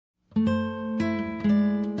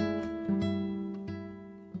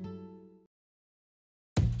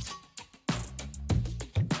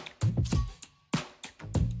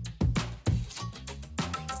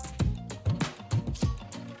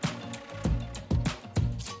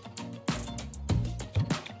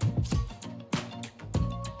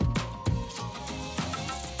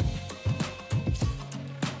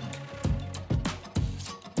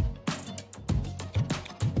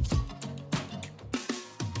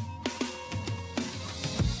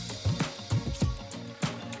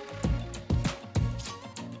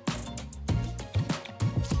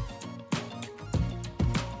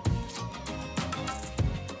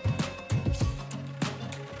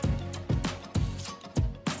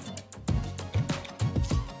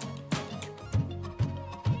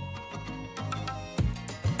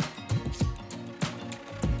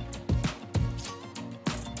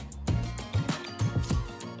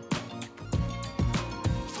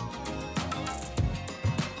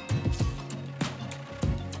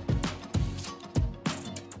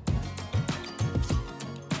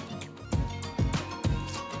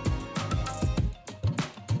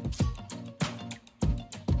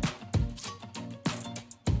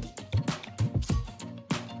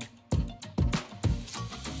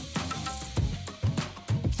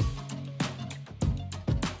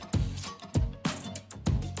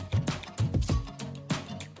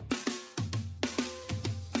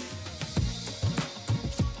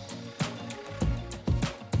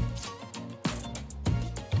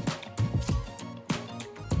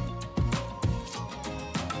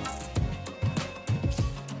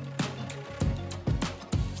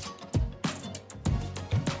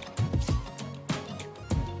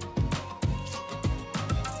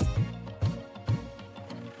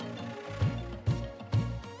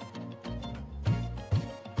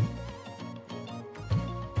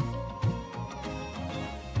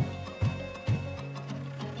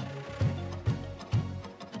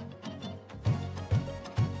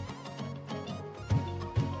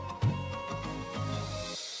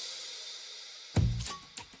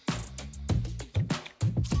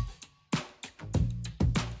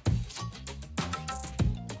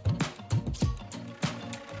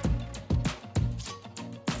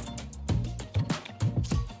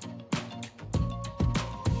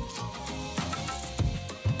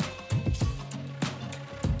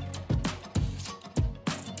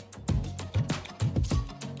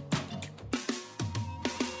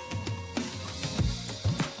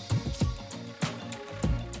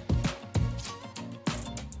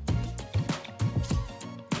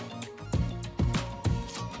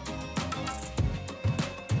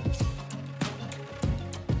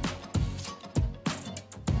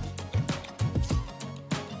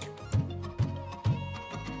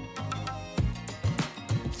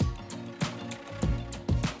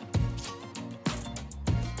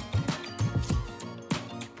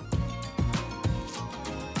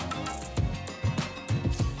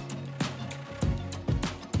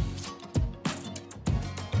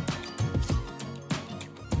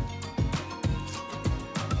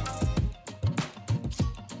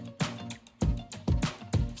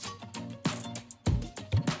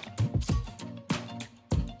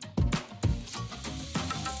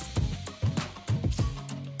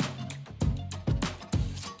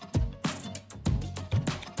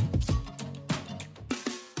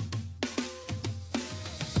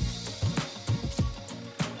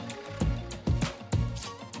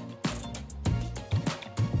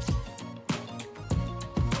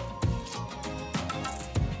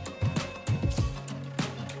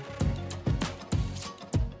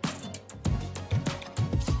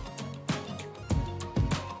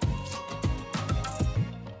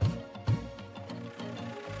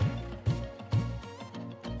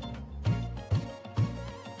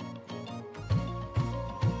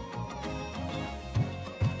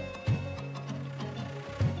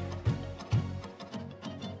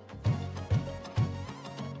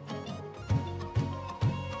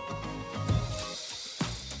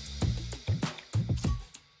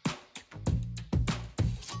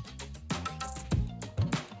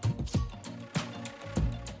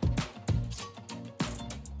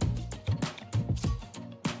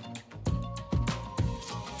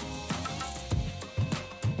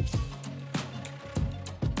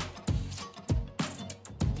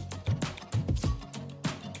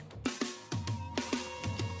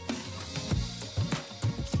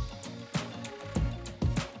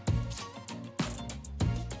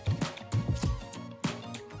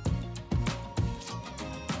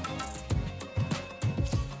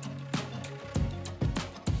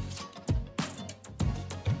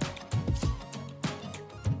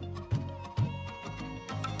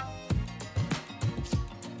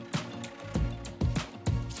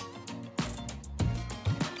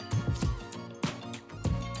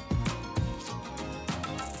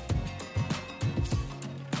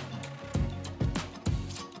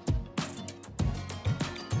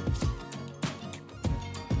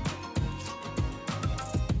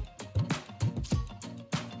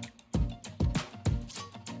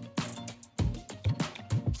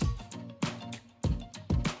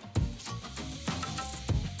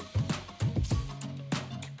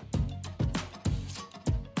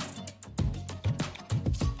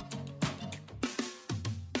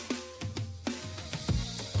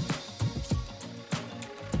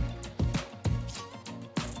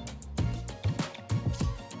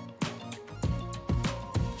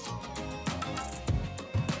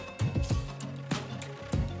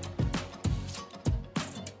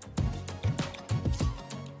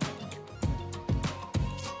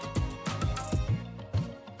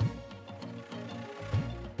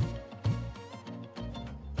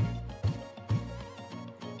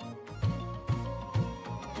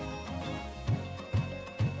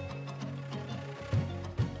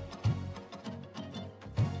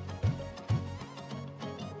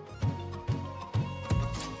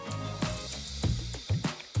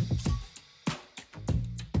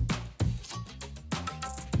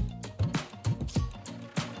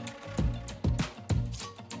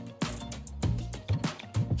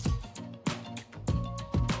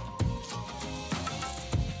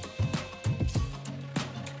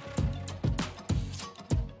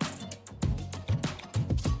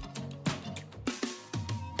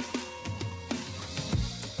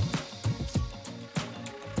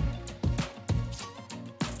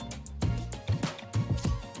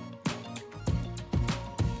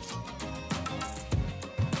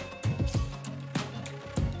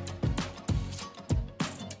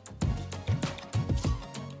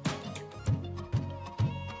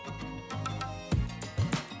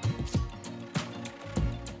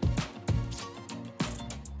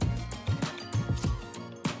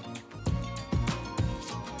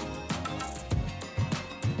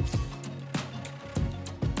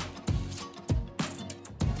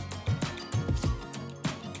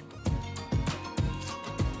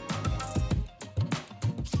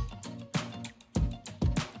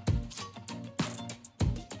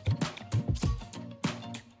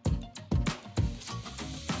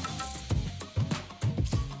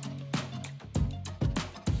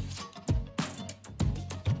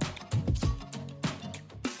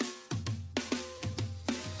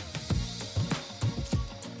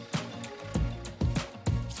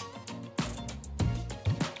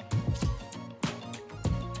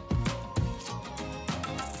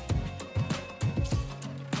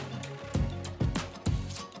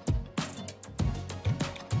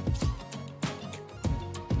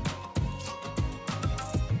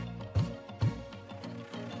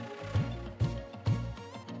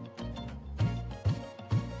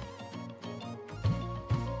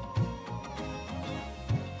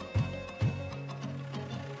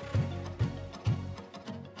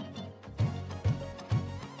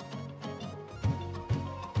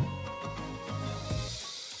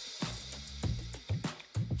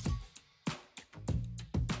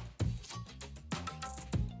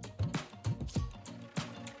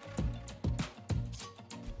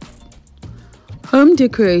Home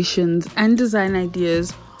decorations and design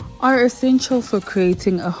ideas are essential for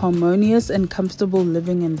creating a harmonious and comfortable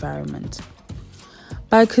living environment.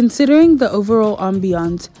 By considering the overall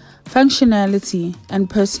ambiance, functionality, and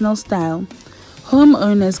personal style,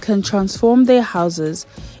 homeowners can transform their houses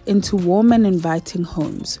into warm and inviting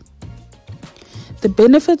homes. The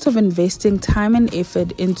benefits of investing time and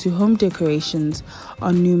effort into home decorations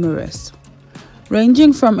are numerous,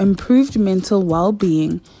 ranging from improved mental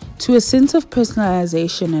well-being to a sense of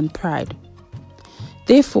personalization and pride.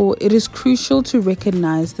 Therefore, it is crucial to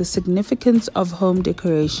recognize the significance of home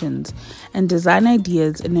decorations and design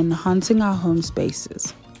ideas in enhancing our home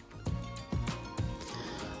spaces.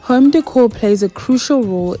 Home decor plays a crucial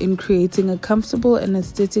role in creating a comfortable and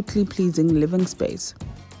aesthetically pleasing living space.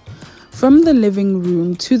 From the living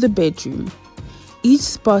room to the bedroom, each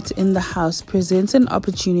spot in the house presents an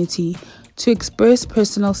opportunity to express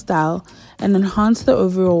personal style and enhance the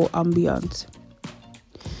overall ambiance.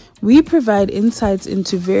 We provide insights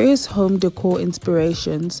into various home decor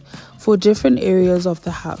inspirations for different areas of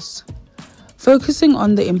the house, focusing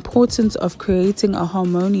on the importance of creating a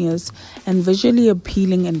harmonious and visually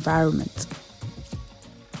appealing environment.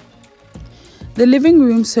 The living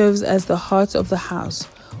room serves as the heart of the house,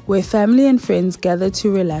 where family and friends gather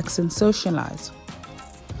to relax and socialize.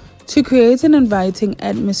 To create an inviting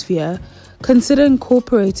atmosphere, consider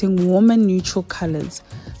incorporating warm and neutral colors,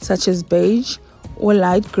 such as beige or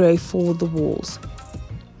light gray for the walls.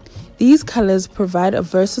 These colors provide a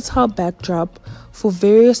versatile backdrop for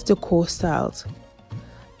various decor styles.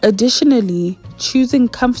 Additionally, choosing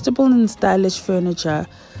comfortable and stylish furniture,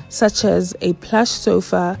 such as a plush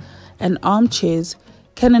sofa and armchairs,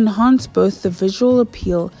 can enhance both the visual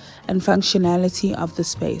appeal and functionality of the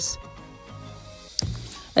space.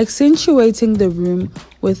 Accentuating the room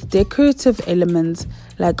with decorative elements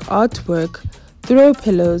like artwork, throw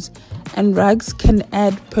pillows, and rugs can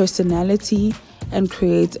add personality and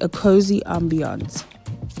create a cozy ambiance.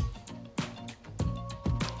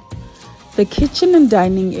 The kitchen and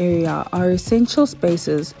dining area are essential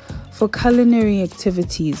spaces for culinary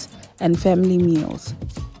activities and family meals.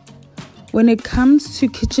 When it comes to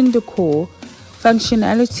kitchen decor,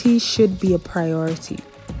 functionality should be a priority.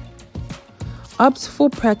 Opt for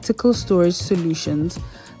practical storage solutions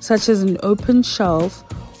such as an open shelf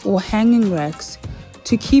or hanging racks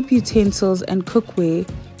to keep utensils and cookware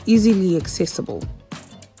easily accessible.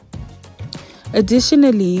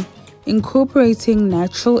 Additionally, incorporating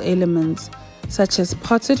natural elements such as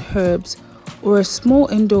potted herbs or a small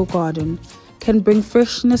indoor garden can bring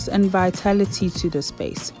freshness and vitality to the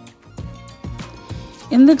space.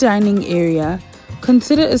 In the dining area,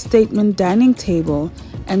 consider a statement dining table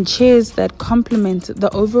and chairs that complement the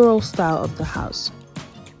overall style of the house.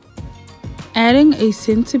 Adding a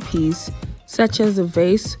centerpiece, such as a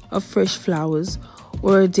vase of fresh flowers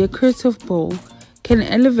or a decorative bowl, can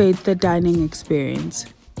elevate the dining experience.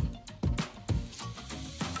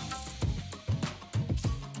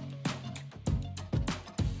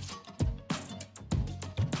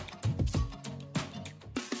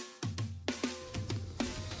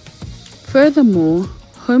 Furthermore,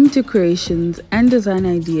 home decorations and design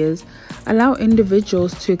ideas allow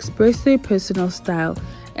individuals to express their personal style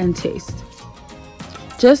and taste.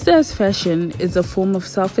 Just as fashion is a form of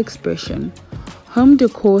self-expression, home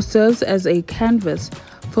decor serves as a canvas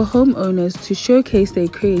for homeowners to showcase their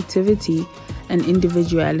creativity and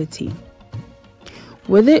individuality.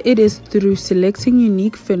 Whether it is through selecting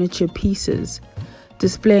unique furniture pieces,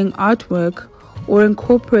 displaying artwork, or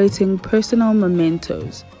incorporating personal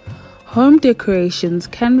mementos, home decorations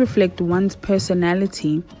can reflect one's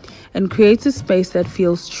personality and create a space that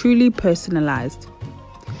feels truly personalized.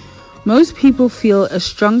 Most people feel a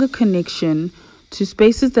stronger connection to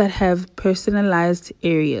spaces that have personalized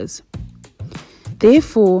areas.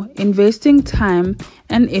 Therefore, investing time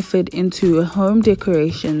and effort into home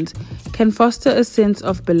decorations can foster a sense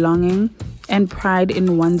of belonging and pride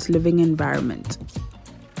in one's living environment.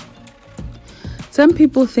 Some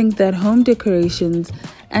people think that home decorations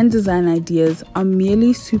and design ideas are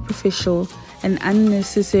merely superficial and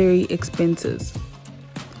unnecessary expenses.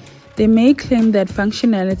 They may claim that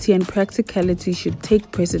functionality and practicality should take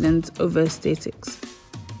precedence over aesthetics.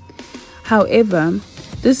 However,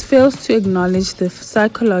 this fails to acknowledge the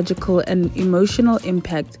psychological and emotional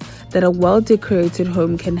impact that a well-decorated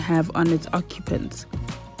home can have on its occupants.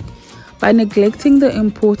 By neglecting the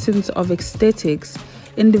importance of aesthetics,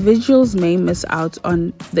 individuals may miss out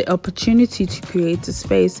on the opportunity to create a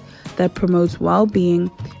space that promotes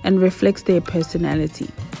well-being and reflects their personality.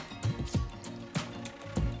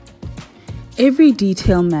 Every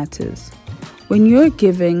detail matters. When you're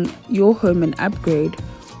giving your home an upgrade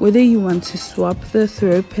Whether you want to swap the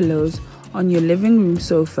throw pillows on your living room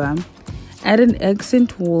sofa, add an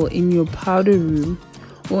accent wall in your powder room,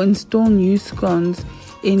 or install new scones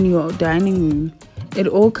in your dining room, it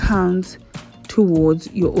all counts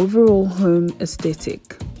towards your overall home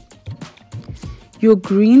aesthetic. Your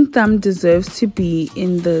green thumb deserves to be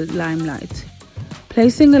in the limelight.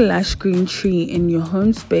 Placing a lush green tree in your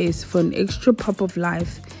home space for an extra pop of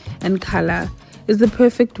life and color is the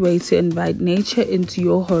perfect way to invite nature into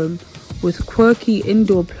your home with quirky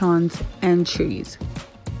indoor plants and trees.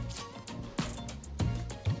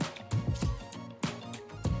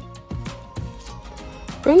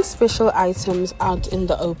 Bring special items out in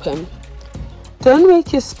the open. Don't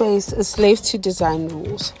make your space a slave to design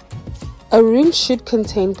rules. A room should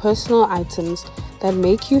contain personal items that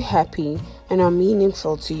make you happy and are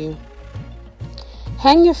meaningful to you.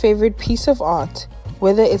 Hang your favorite piece of art,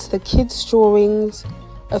 whether it's the kids' drawings,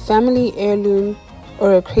 a family heirloom,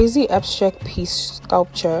 or a crazy abstract piece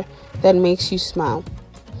sculpture that makes you smile.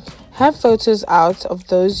 Have photos out of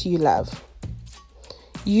those you love.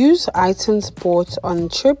 Use items bought on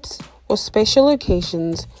trips or special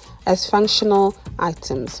occasions as functional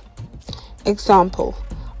items. Example,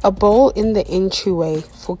 a bowl in the entryway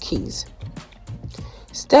for keys.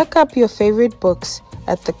 Stack up your favorite books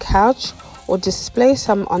at the couch or display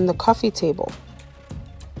some on the coffee table.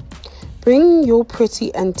 Bring your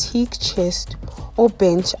pretty antique chest or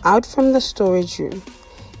bench out from the storage room.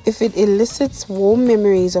 If it elicits warm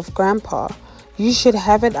memories of Grandpa, you should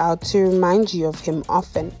have it out to remind you of him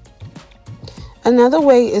often. Another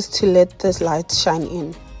way is to let the light shine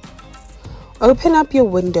in. Open up your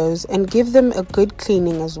windows and give them a good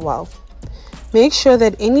cleaning as well. Make sure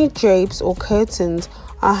that any drapes or curtains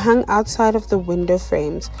are hung outside of the window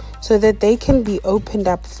frames so that they can be opened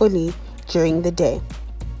up fully during the day.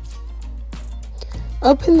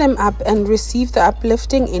 Open them up and receive the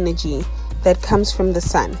uplifting energy that comes from the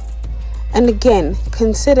sun. And again,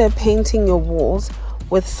 consider painting your walls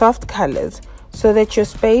with soft colors so that your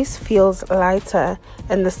space feels lighter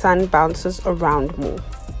and the sun bounces around more.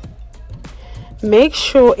 Make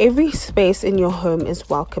sure every space in your home is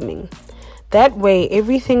welcoming. That way,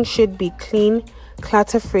 everything should be clean,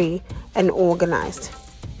 clutter-free, and organized.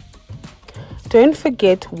 Don't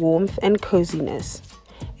forget warmth and coziness.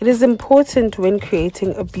 It is important when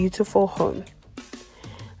creating a beautiful home.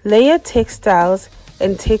 Layer textiles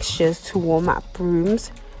and textures to warm up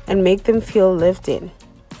rooms and make them feel lived in.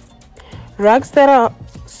 Rugs that are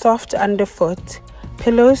soft underfoot,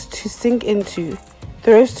 pillows to sink into,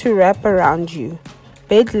 throws to wrap around you,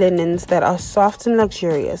 bed linens that are soft and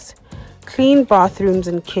luxurious, clean bathrooms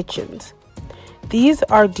and kitchens. These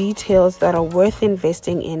are details that are worth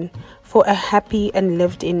investing in for a happy and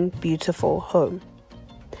lived-in beautiful home.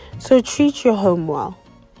 So treat your home well.